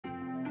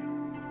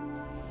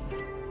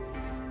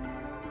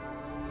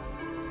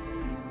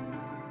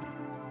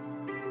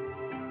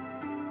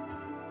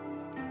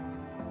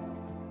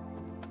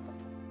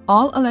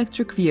All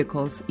electric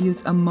vehicles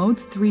use a Mode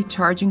 3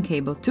 charging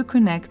cable to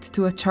connect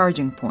to a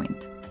charging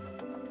point.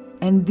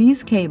 And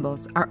these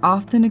cables are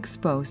often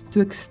exposed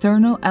to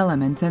external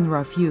elements and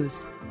rough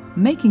use,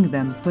 making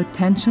them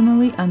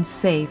potentially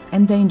unsafe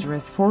and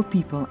dangerous for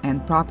people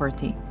and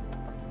property.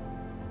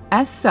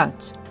 As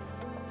such,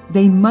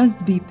 they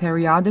must be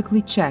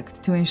periodically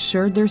checked to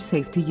ensure their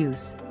safe to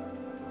use.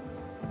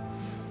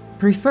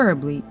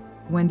 Preferably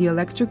when the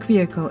electric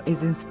vehicle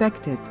is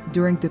inspected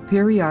during the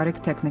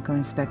periodic technical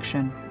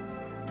inspection.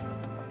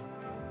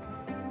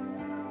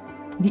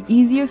 The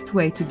easiest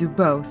way to do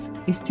both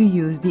is to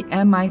use the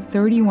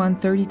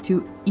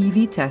MI3132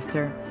 EV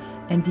tester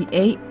and the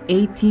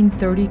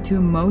A1832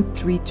 Mode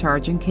 3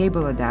 charging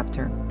cable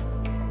adapter.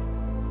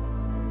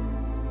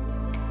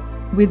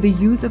 With the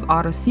use of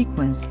auto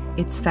sequence,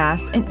 it's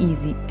fast and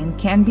easy and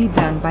can be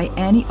done by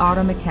any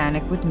auto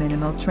mechanic with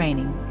minimal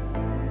training.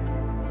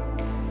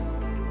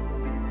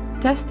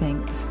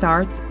 Testing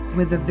starts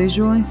with a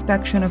visual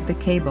inspection of the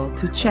cable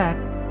to check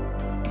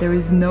there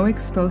is no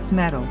exposed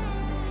metal,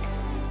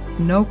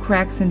 no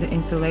cracks in the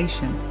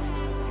insulation,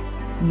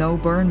 no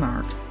burn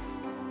marks.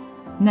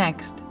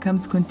 Next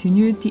comes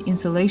continuity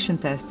insulation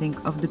testing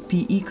of the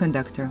PE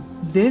conductor.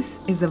 This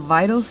is a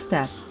vital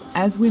step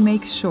as we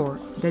make sure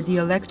that the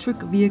electric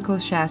vehicle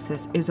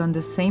chassis is on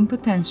the same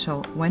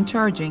potential when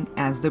charging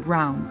as the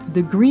ground.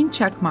 The green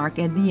check mark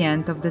at the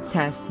end of the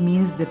test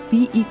means the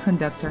PE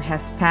conductor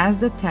has passed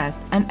the test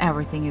and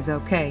everything is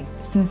okay.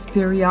 Since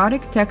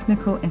periodic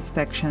technical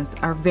inspections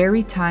are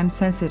very time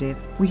sensitive,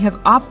 we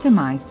have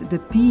optimized the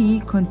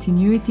PE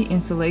continuity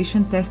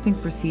insulation testing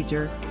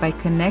procedure by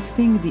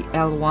connecting the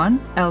L1,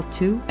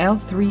 L2,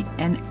 L3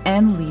 and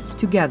N leads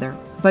together.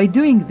 By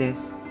doing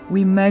this,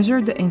 we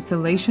measure the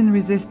insulation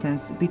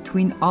resistance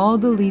between all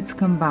the leads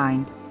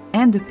combined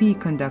and the PE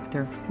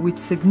conductor, which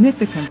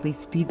significantly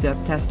speeds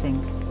up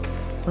testing.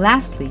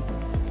 Lastly,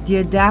 the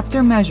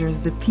adapter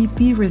measures the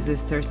PP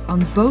resistors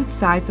on both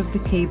sides of the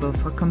cable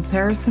for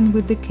comparison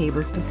with the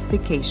cable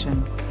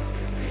specification.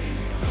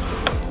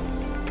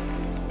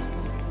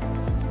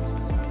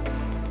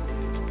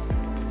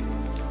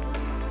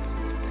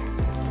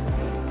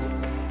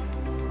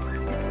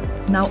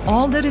 Now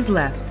all that is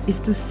left is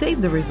to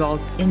save the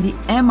results in the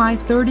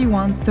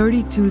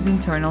MI3132's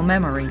internal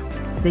memory.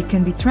 They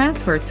can be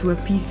transferred to a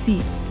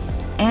PC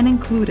and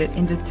included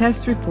in the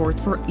test report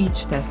for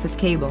each tested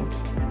cable.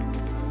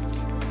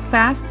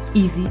 Fast,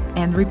 easy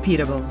and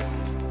repeatable.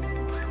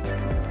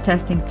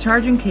 Testing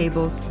charging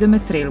cables the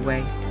Metrel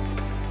way.